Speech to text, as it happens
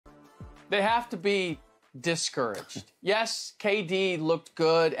They have to be discouraged. Yes, KD looked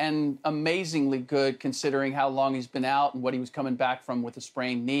good and amazingly good considering how long he's been out and what he was coming back from with a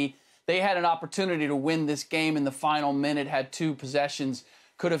sprained knee. They had an opportunity to win this game in the final minute, had 2 possessions,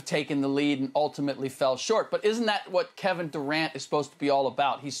 could have taken the lead and ultimately fell short. But isn't that what Kevin Durant is supposed to be all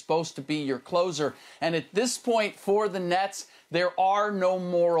about? He's supposed to be your closer. And at this point for the Nets, there are no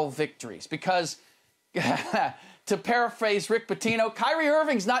moral victories because to paraphrase Rick Pitino, Kyrie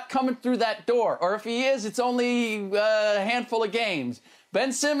Irving's not coming through that door. Or if he is, it's only a handful of games.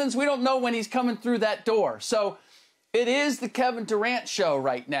 Ben Simmons, we don't know when he's coming through that door. So it is the Kevin Durant show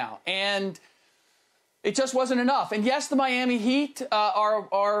right now. And it just wasn't enough. And yes, the Miami Heat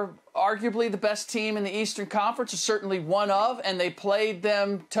are arguably the best team in the Eastern Conference, or certainly one of, and they played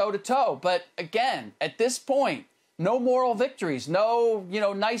them toe-to-toe. But again, at this point, no moral victories, no,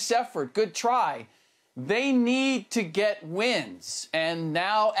 nice effort, good try. They need to get wins. And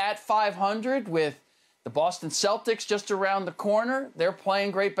now at 500 with the Boston Celtics just around the corner, they're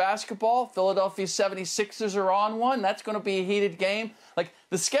playing great basketball. Philadelphia 76ers are on one. That's going to be a heated game. Like,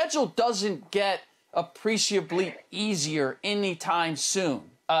 the schedule doesn't get appreciably easier anytime soon.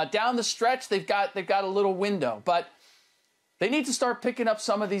 Down the stretch, they've got a little window, but they need to start picking up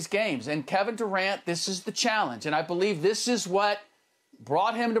some of these games. And Kevin Durant, this is the challenge. And I believe this is what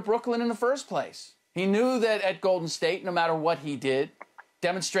brought him to Brooklyn in the first place. He knew that at Golden State, no matter what he did,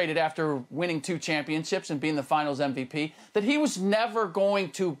 demonstrated after winning 2 championships and being the finals MVP, that he was never going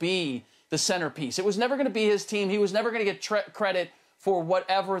to be the centerpiece. It was never going to be his team. He was never going to get credit for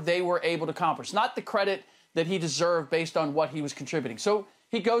whatever they were able to accomplish. Not the credit that he deserved based on what he was contributing. So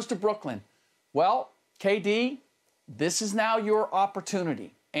he goes to Brooklyn. Well, KD, this is now your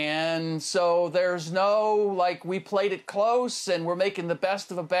opportunity. And so there's no, we played it close and we're making the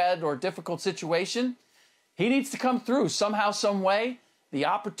best of a bad or difficult situation. He needs to come through somehow, some way. The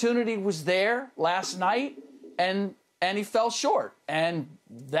opportunity was there last night, and he fell short. And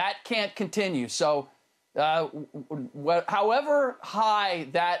that can't continue. So however high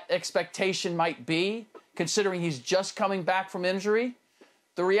that expectation might be, considering he's just coming back from injury,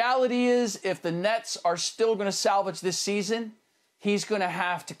 the reality is if the Nets are still going to salvage this season, he's going to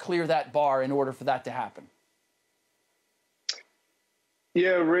have to clear that bar in order for that to happen.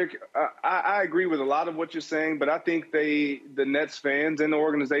 Yeah, Rick, I agree with a lot of what you're saying, but I think the Nets fans and the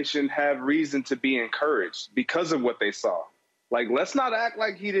organization have reason to be encouraged because of what they saw. Let's not act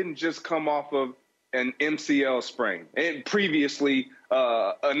like he didn't just come off of an MCL sprain and previously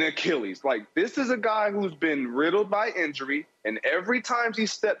an Achilles. This is a guy who's been riddled by injury, and every time he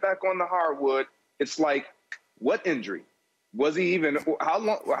stepped back on the hardwood, it's what injury? Was he even –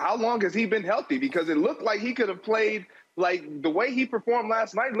 how long has he been healthy? Because it looked like he could have played – the way he performed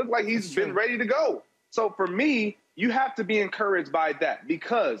last night looked like he's been ready to go. So for me, you have to be encouraged by that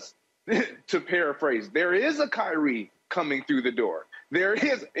because, to paraphrase, there is a Kyrie coming through the door. There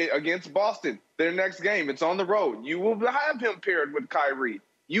is against Boston, their next game. It's on the road. You will have him paired with Kyrie.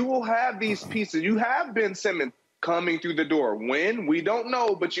 You will have these pieces. You have Ben Simmons coming through the door. When? We don't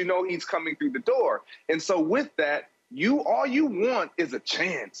know, but you know he's coming through the door. And so with that, all you want is a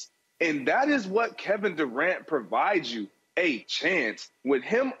chance. And that is what Kevin Durant provides you, a chance. With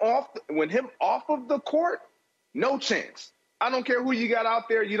him off of the court, no chance. I don't care who you got out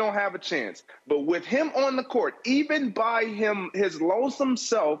there, you don't have a chance. But with him on the court, even by his lonesome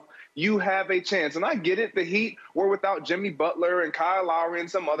self, you have a chance. And I get it, the Heat were without Jimmy Butler and Kyle Lowry and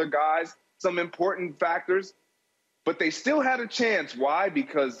some other guys, some important factors. But they still had a chance. Why?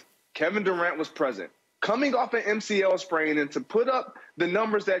 Because Kevin Durant was present. Coming off an MCL sprain and to put up the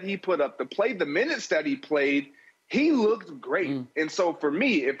numbers that he put up, to play the minutes that he played, he looked great. And so for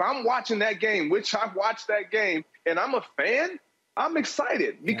me, if I'm watching that game, which I've watched that game, and I'm a fan, I'm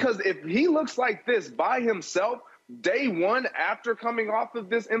excited because if he looks like this by himself, day one after coming off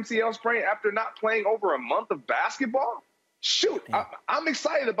of this MCL sprain, after not playing over a month of basketball, shoot, I'm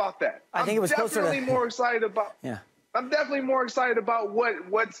excited about that. I think it was definitely more excited about. I'm definitely more excited about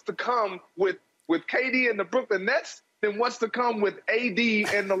what's to come with KD and the Brooklyn Nets than what's to come with AD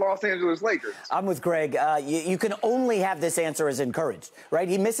and the Los Angeles Lakers. I'm with Greg. You can only have this answer as encouraged, right?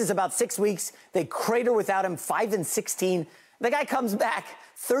 He misses about 6 weeks. They crater without him, 5-16. The guy comes back,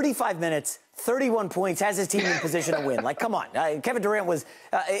 35 minutes, 31 points, has his team in position to win. Come on. Kevin Durant was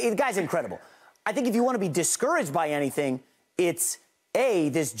the guy's incredible. I think if you want to be discouraged by anything, it's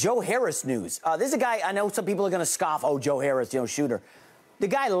this Joe Harris news. This is a guy, I know some people are going to scoff, oh, Joe Harris, shooter. The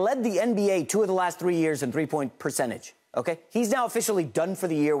guy led the NBA 2 of the last 3 years in three-point percentage, okay? He's now officially done for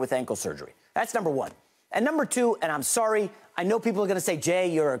the year with ankle surgery. That's number one. And number two, and I'm sorry, I know people are going to say,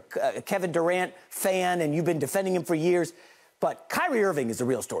 Jay, you're a Kevin Durant fan and you've been defending him for years. But Kyrie Irving is the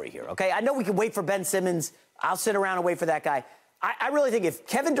real story here, okay? I know we can wait for Ben Simmons. I'll sit around and wait for that guy. I really think if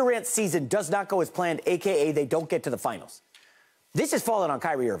Kevin Durant's season does not go as planned, a.k.a. they don't get to the finals, this is falling on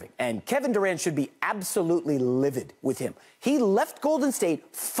Kyrie Irving. And Kevin Durant should be absolutely livid with him. He left Golden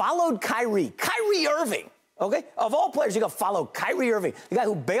State, followed Kyrie Irving, okay? Of all players, you got to follow Kyrie Irving, the guy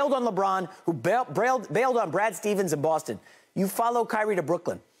who bailed on LeBron, who bailed on Brad Stevens in Boston. You follow Kyrie to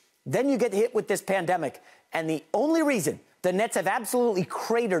Brooklyn. Then you get hit with this pandemic. And the only reason the Nets have absolutely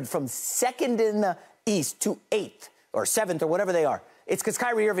cratered from second in the East to 8th or 7th or whatever they are, it's because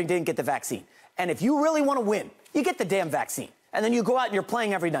Kyrie Irving didn't get the vaccine. And if you really want to win, you get the damn vaccine. And then you go out and you're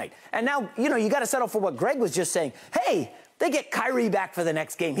playing every night. And now, you know, you got to settle for what Greg was just saying. Hey, they get Kyrie back for the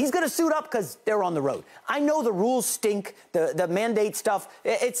next game. He's going to suit up because they're on the road. I know the rules stink, the mandate stuff.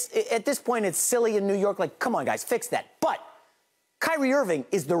 At this point, it's silly in New York. Like, come on, guys, fix that. But Kyrie Irving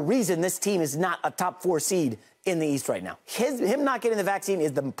is the reason this team is not a top 4 seed in the East right now. Him not getting the vaccine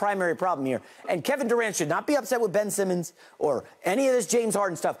is the primary problem here. And Kevin Durant should not be upset with Ben Simmons or any of this James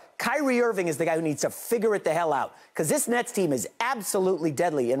Harden stuff. Kyrie Irving is the guy who needs to figure it the hell out because this Nets team is absolutely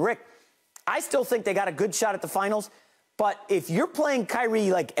deadly. And, Rick, I still think they got a good shot at the finals. But if you're playing Kyrie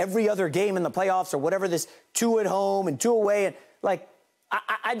like every other game in the playoffs or whatever, this 2 at home and 2 away, and like,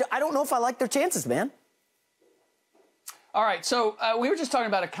 I don't know if I like their chances, man. All right, so we were just talking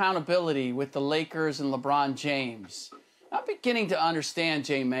about accountability with the Lakers and LeBron James. I'm beginning to understand,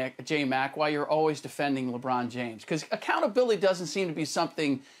 J-Mac, why you're always defending LeBron James, because accountability doesn't seem to be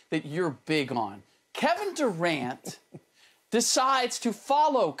something that you're big on. Kevin Durant decides to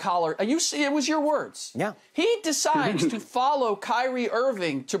follow it was your words. Yeah. He decides to follow Kyrie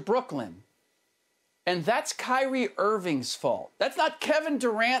Irving to Brooklyn, and that's Kyrie Irving's fault. That's not Kevin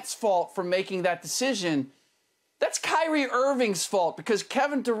Durant's fault for making that decision. That's Kyrie Irving's fault because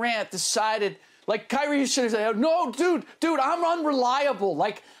Kevin Durant decided, like, Kyrie should have said, no, dude, I'm unreliable.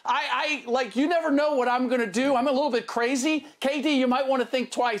 Like, like, you never know what I'm going to do. I'm a little bit crazy. KD, you might want to think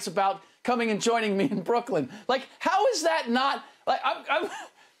twice about coming and joining me in Brooklyn. Like, how is that not, like,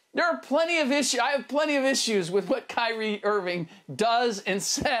 there are plenty of issues. I have plenty of issues with what Kyrie Irving does and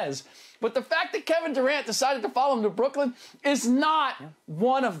says. But the fact that Kevin Durant decided to follow him to Brooklyn is not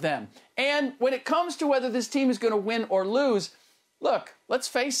one of them. And when it comes to whether this team is going to win or lose, look, let's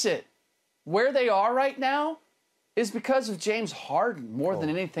face it, where they are right now is because of James Harden more than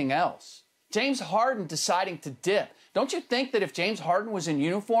anything else. James Harden deciding to dip. Don't you think that if James Harden was in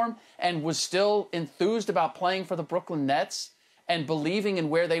uniform and was still enthused about playing for the Brooklyn Nets and believing in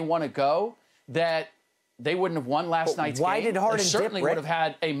where they want to go, that they wouldn't have won last night's game? Why did Harden dip, They certainly Rick? would have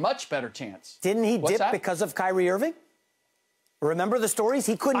had a much better chance. Didn't he What's dip that? because of Kyrie Irving? Remember the stories?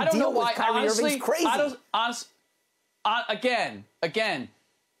 He couldn't deal with Kyrie Irving's crazy. Again,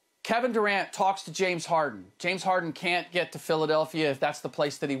 Kevin Durant talks to James Harden. James Harden can't get to Philadelphia if that's the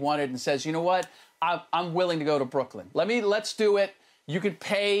place that he wanted and says, you know what, I'm willing to go to Brooklyn. Let's do it. You could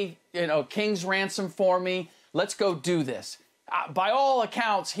pay, king's ransom for me. Let's go do this. By all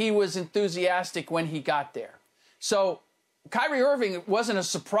accounts, he was enthusiastic when he got there. So Kyrie Irving wasn't a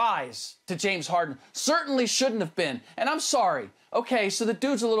surprise to James Harden. Certainly shouldn't have been. And I'm sorry. Okay, so the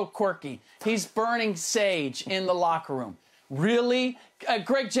dude's a little quirky. He's burning sage in the locker room. Really?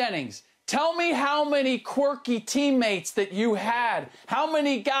 Greg Jennings, tell me how many quirky teammates that you had. How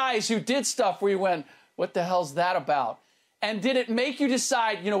many guys who did stuff where you went, what the hell's that about? And did it make you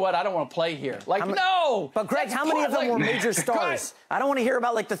decide, you know what, I don't want to play here? Like, no! But, Greg, how many of them were major stars? I don't want to hear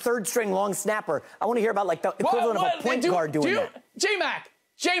about, like, the third-string long snapper. I want to hear about, like, the equivalent of a point guard doing that.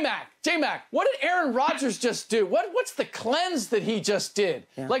 J-Mac, what did Aaron Rodgers just do? What's the cleanse that he just did?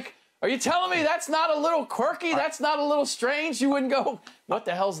 Yeah. Like, are you telling me that's not a little quirky? That's not a little strange? You wouldn't go, what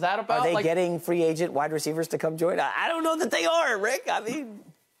the hell's that about? Are they getting free agent wide receivers to come join? I don't know that they are, Rick. I mean...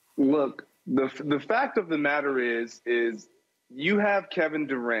 Look, the fact of the matter is you have Kevin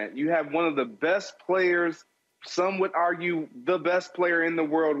Durant. You have one of the best players, some would argue the best player in the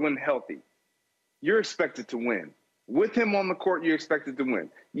world when healthy. You're expected to win. With him on the court, you're expected to win.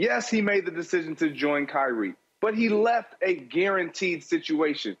 Yes, he made the decision to join Kyrie, but he left a guaranteed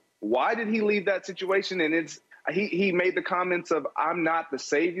situation. Why did he leave that situation? And he made the comments of, I'm not the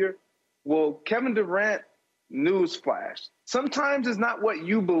savior. Well, Kevin Durant, newsflash, sometimes it's not what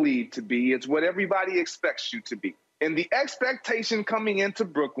you believe to be, it's what everybody expects you to be. And the expectation coming into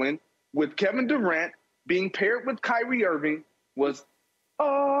Brooklyn with Kevin Durant being paired with Kyrie Irving was,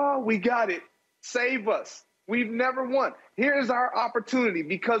 oh, we got it. Save us. We've never won. Here's our opportunity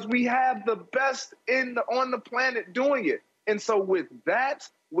because we have the best on the planet doing it. And so with that,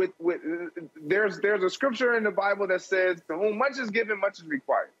 there's a scripture in the Bible that says, to whom much is given, much is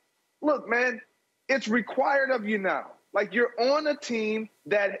required. Look, man, it's required of you now. Like, you're on a team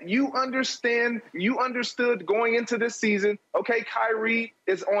that you understood going into this season. Okay, Kyrie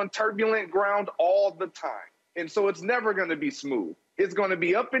is on turbulent ground all the time. And so it's never going to be smooth. It's going to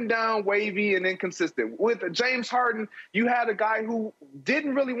be up and down, wavy, and inconsistent. With James Harden, you had a guy who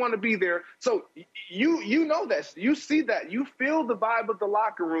didn't really want to be there. So you know that. You see that. You feel the vibe of the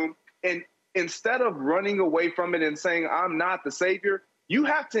locker room. And instead of running away from it and saying, I'm not the savior, you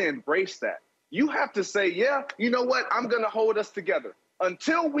have to embrace that. You have to say, yeah, you know what? I'm going to hold us together.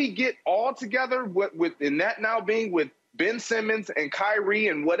 Until we get all together, in that now being with Ben Simmons and Kyrie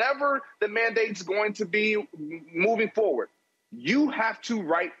and whatever the mandate's going to be moving forward, you have to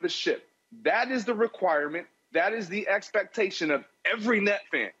right the ship. That is the requirement. That is the expectation of every Net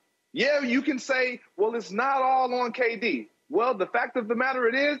fan. Yeah, you can say, well, it's not all on KD. Well, the fact of the matter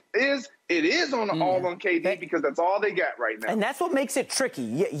it is all on KD because that's all they got right now. And that's what makes it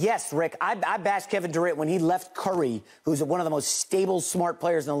tricky. Yes, Rick, I bashed Kevin Durant when he left Curry, who's one of the most stable, smart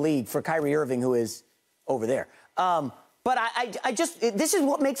players in the league, for Kyrie Irving, who is over there. But this is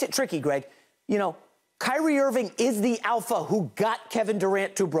what makes it tricky, Greg. You know, Kyrie Irving is the alpha who got Kevin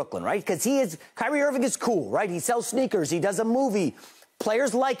Durant to Brooklyn, right? Because Kyrie Irving is cool, right? He sells sneakers. He does a movie.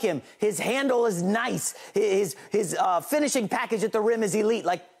 Players like him. His handle is nice. His finishing package at the rim is elite.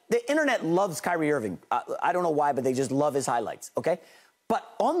 Like, the internet loves Kyrie Irving. I don't know why, but they just love his highlights, okay? But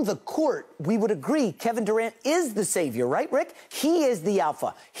on the court, we would agree Kevin Durant is the savior, right, Rick? He is the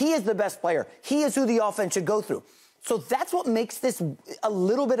alpha. He is the best player. He is who the offense should go through. So that's what makes this a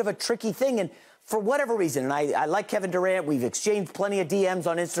little bit of a tricky thing. And for whatever reason, and I like Kevin Durant. We've exchanged plenty of DMs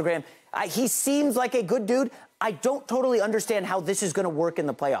on Instagram. He seems like a good dude. I don't totally understand how this is going to work in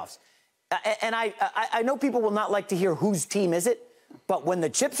the playoffs. And I know people will not like to hear whose team is it, but when the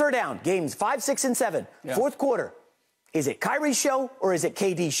chips are down, games 5, 6, and 7, fourth quarter, is it Kyrie's show or is it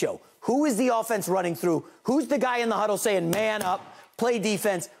KD's show? Who is the offense running through? Who's the guy in the huddle saying, man up, play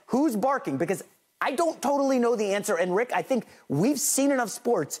defense? Who's barking? Because I don't totally know the answer. And, Rick, I think we've seen enough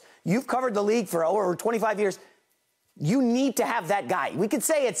sports. You've covered the league for over 25 years. You need to have that guy. We could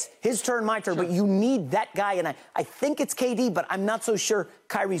say it's his turn, my turn, but you need that guy. And I think it's KD, but I'm not so sure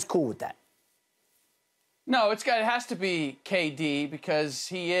Kyrie's cool with that. No, it has to be KD because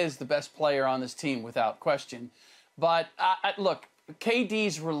he is the best player on this team without question. But, look,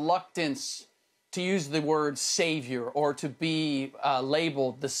 KD's reluctance to use the word savior or to be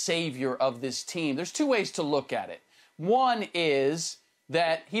labeled the savior of this team, there's two ways to look at it. One is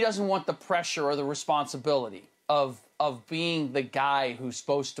that he doesn't want the pressure or the responsibility of being the guy who's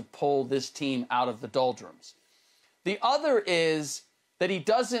supposed to pull this team out of the doldrums. The other is that he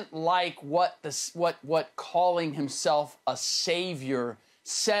doesn't like what calling himself a savior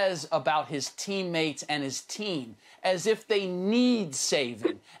says about his teammates and his team, as if they need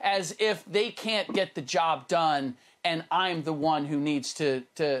saving, as if they can't get the job done and I'm the one who needs to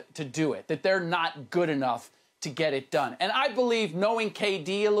do it, that they're not good enough to get it done. And I believe, knowing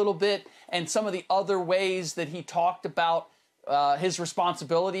KD a little bit and some of the other ways that he talked about his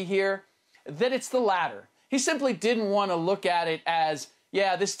responsibility here, that it's the latter. He simply didn't want to look at it as,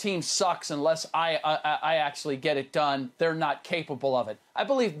 yeah, this team sucks unless I actually get it done. They're not capable of it. I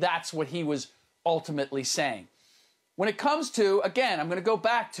believe that's what he was ultimately saying. When it comes to, again, I'm going to go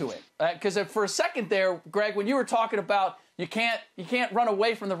back to it, because for a second there, Greg, when you were talking about you can't run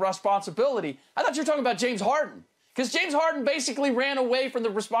away from the responsibility, I thought you were talking about James Harden. Because James Harden basically ran away from the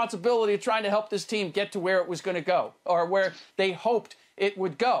responsibility of trying to help this team get to where it was going to go, or where they hoped it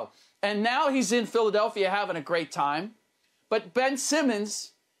would go. And now he's in Philadelphia having a great time. But Ben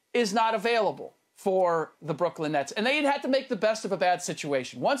Simmons is not available for the Brooklyn Nets. And they had to make the best of a bad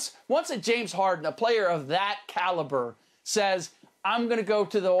situation. Once a James Harden, a player of that caliber, says, I'm going to go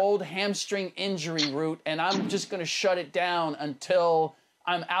to the old hamstring injury route and I'm just going to shut it down until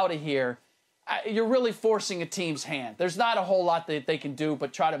I'm out of here, you're really forcing a team's hand. There's not a whole lot that they can do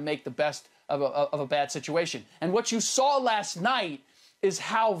but try to make the best of a bad situation. And what you saw last night is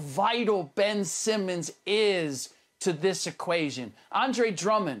how vital Ben Simmons is to this equation. Andre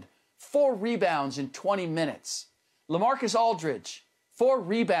Drummond, 4 rebounds in 20 minutes. LaMarcus Aldridge, 4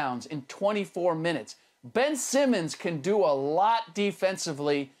 rebounds in 24 minutes. Ben Simmons can do a lot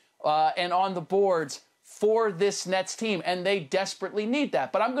defensively and on the boards for this Nets team, and they desperately need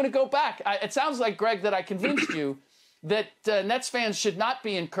that. But I'm going to go back. It sounds like, Greg, that I convinced you that Nets fans should not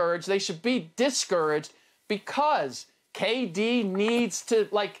be encouraged. They should be discouraged because KD needs to,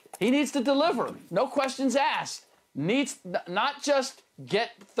 he needs to deliver. No questions asked. Needs not just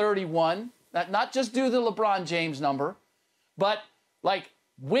get 31, not just do the LeBron James number, but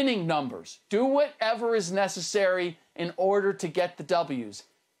winning numbers. Do whatever is necessary in order to get the W's.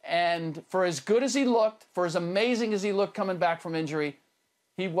 And for as good as he looked, for as amazing as he looked coming back from injury,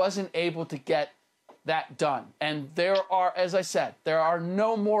 he wasn't able to get that done. And there are, as I said, there are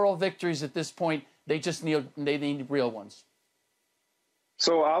no moral victories at this point. They just need real ones.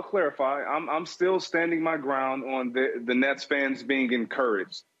 So I'll clarify. I'm still standing my ground on the Nets fans being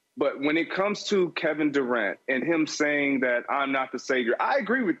encouraged. But when it comes to Kevin Durant and him saying that I'm not the savior, I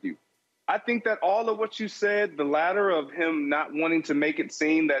agree with you. I think that all of what you said, the latter of him not wanting to make it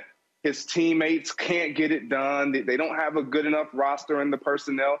seem that his teammates can't get it done, they don't have a good enough roster in the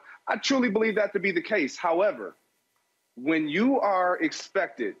personnel, I truly believe that to be the case. However, when you are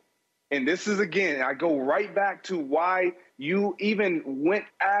expected, and this is, again, I go right back to why you even went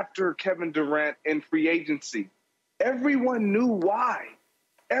after Kevin Durant in free agency. Everyone knew why.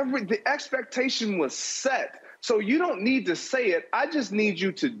 The expectation was set. So you don't need to say it. I just need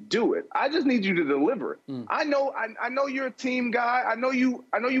you to do it. I just need you to deliver it. I know you're a team guy. I know you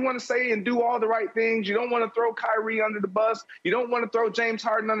want to say and do all the right things. You don't want to throw Kyrie under the bus. You don't want to throw James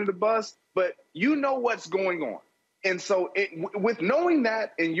Harden under the bus, but you know what's going on. And so with knowing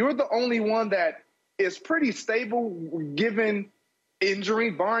that, and you're the only one that is pretty stable given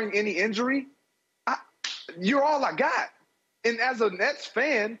injury, barring any injury, you're all I got. And as a Nets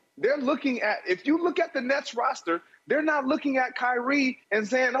fan, they're looking at, if you look at the Nets roster, they're not looking at Kyrie and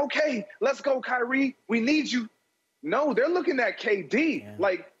saying, okay, let's go, Kyrie, we need you. No, they're looking at KD. Yeah.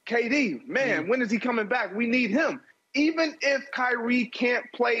 Like, KD, man, when is he coming back? We need him. Even if Kyrie can't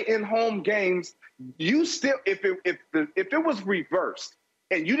play in home games, you still, if it was reversed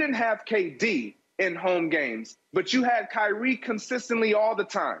and you didn't have KD in home games, but you had Kyrie consistently all the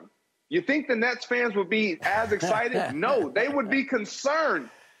time, you think the Nets fans would be as excited? No, they would be concerned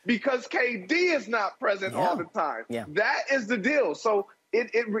because KD is not present all the time. Yeah. That is the deal. So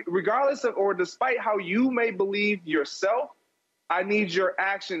regardless of, or despite how you may believe yourself, I need your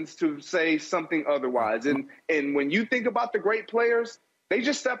actions to say something otherwise. And when you think about the great players, they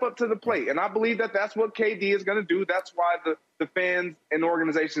just step up to the plate. And I believe that that's what KD is going to do. That's why the fans and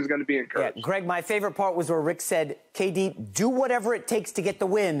organization is going to be encouraged. Yeah, Greg, my favorite part was where Rick said, KD, do whatever it takes to get the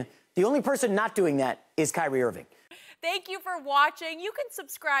win. The only person not doing that is Kyrie Irving. Thank you for watching. You can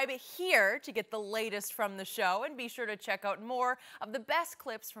subscribe here to get the latest from the show, and be sure to check out more of the best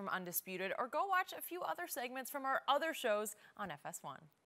clips from Undisputed, or go watch a few other segments from our other shows on FS1.